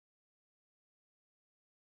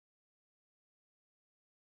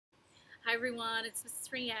Hi everyone, it's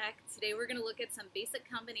Mrs. Riak. Today we're going to look at some basic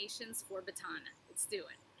combinations for baton. Let's do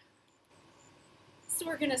it. So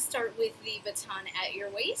we're going to start with the baton at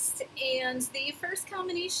your waist, and the first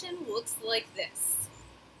combination looks like this.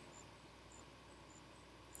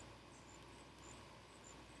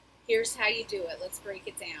 Here's how you do it. Let's break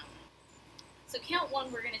it down. So count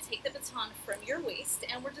one, we're going to take the baton from your waist,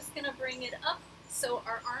 and we're just going to bring it up so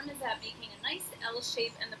our arm is at making a nice L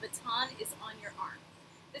shape and the baton is on your arm.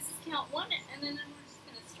 This is count one, and then we're just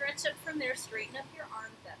going to stretch up from there, straighten up your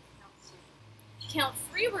arm. That's count two. Count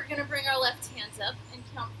three, we're going to bring our left hand up, and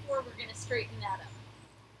count four, we're going to straighten that up.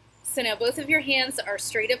 So now both of your hands are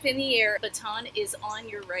straight up in the air. Baton is on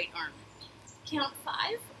your right arm. Count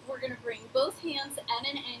five, we're going to bring both hands at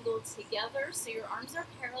an angle together, so your arms are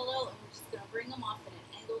parallel, and we're just going to bring them off at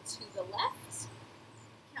an angle to the left.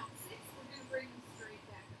 Count six, we're going to bring them straight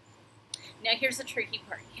back up. Now here's the tricky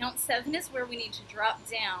part. Count seven is where we need to drop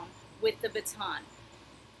down with the baton.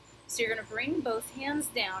 So you're going to bring both hands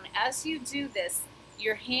down. As you do this,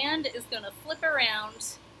 your hand is going to flip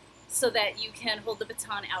around so that you can hold the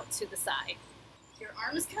baton out to the side. Your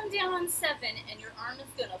arms come down on seven, and your arm is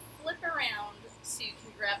going to flip around so you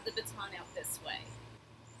can grab the baton out this way.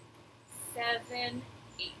 7,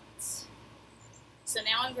 8. So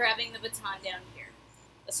now I'm grabbing the baton down here.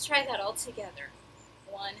 Let's try that all together.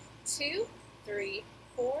 1, 2, 3,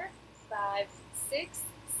 4, 5, 6,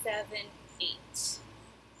 7, 8.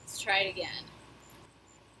 Let's try it again.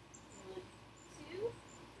 1, 2,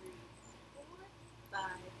 3, 4, 5,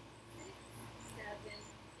 6, 7,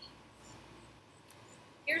 8.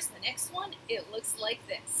 Here's the next one. It looks like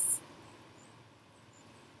this.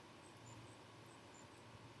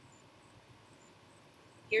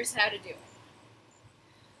 Here's how to do it.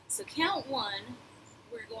 So count one,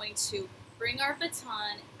 we're going to bring our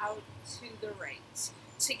baton out to the right.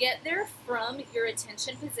 To get there from your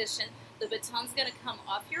attention position, the baton's going to come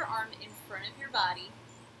off your arm in front of your body,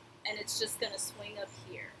 and it's just going to swing up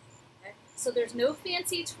here. Okay? So there's no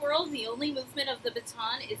fancy twirl. The only movement of the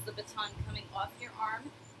baton is the baton coming off your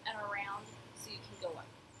arm and around so you can go up.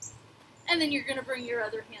 And then you're going to bring your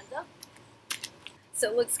other hand up. So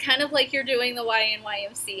it looks kind of like you're doing the Y in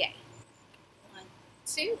YMCA. 1,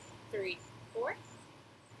 2, 3, 4.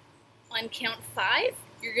 On count 5,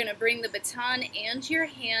 you're going to bring the baton and your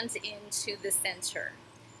hands into the center.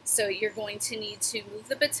 So you're going to need to move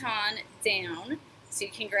the baton down so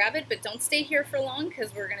you can grab it, but don't stay here for long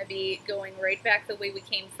because we're going to be going right back the way we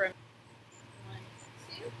came from. 1,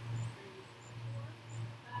 2, 3, 4,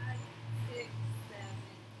 5, 6, 7,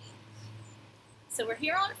 8. So we're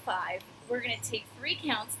here on 5. We're going to take 3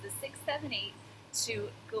 counts, the 6, 7, 8, to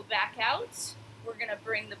go back out. We're going to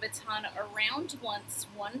bring the baton around once,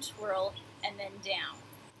 one twirl, and then down.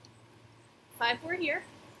 5, we're here.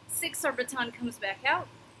 6, our baton comes back out.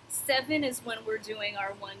 7 is when we're doing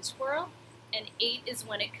our one twirl, and 8 is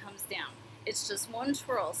when it comes down. It's just one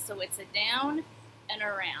twirl, so it's a down and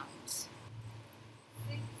around. 6,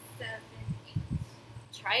 7, 8.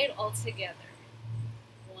 Try it all together.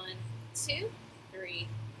 1, 2, 3,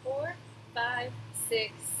 4, 5,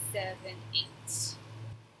 6, 7, 8.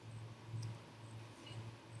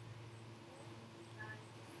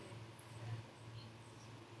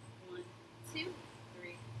 1, 2,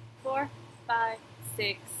 3, 4, 5,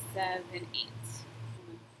 6, 7, 8.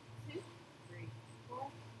 1, 2, 3, 4,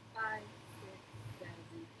 5, 6, 7, 8.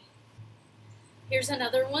 Here's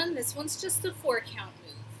another one. This one's just a 4 count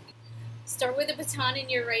move. Start with a baton in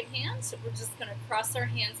your right hand. So we're just going to cross our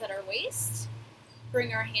hands at our waist.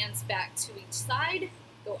 Bring our hands back to each side,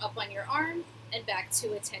 go up on your arm, and back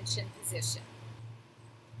to attention position.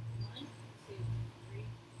 1, 2, 3,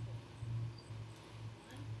 4.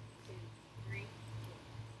 1, 2, 3,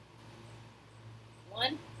 4.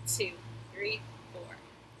 1, 2, 3, 4.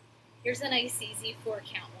 Here's a nice easy 4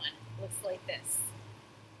 count one. Looks like this.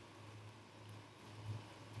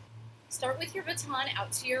 Start with your baton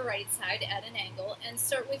out to your right side at an angle, and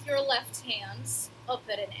start with your left hands up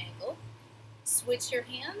at an angle. Switch your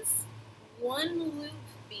hands, one loop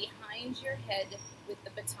behind your head with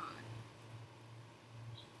the baton.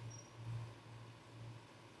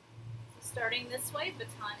 So starting this way,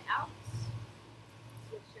 baton out,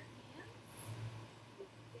 switch your hands, loop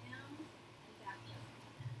down, and back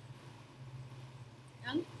up.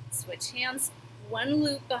 Down, switch hands, one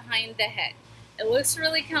loop behind the head. It looks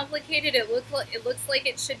really complicated. It looks like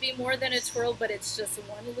it should be more than a twirl, but it's just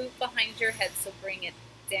one loop behind your head, so bring it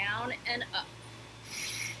down and up.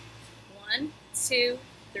 1, 2,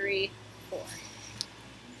 3, 4.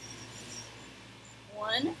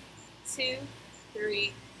 1, 2,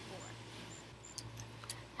 3, 4.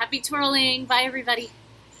 Happy twirling. Bye, everybody.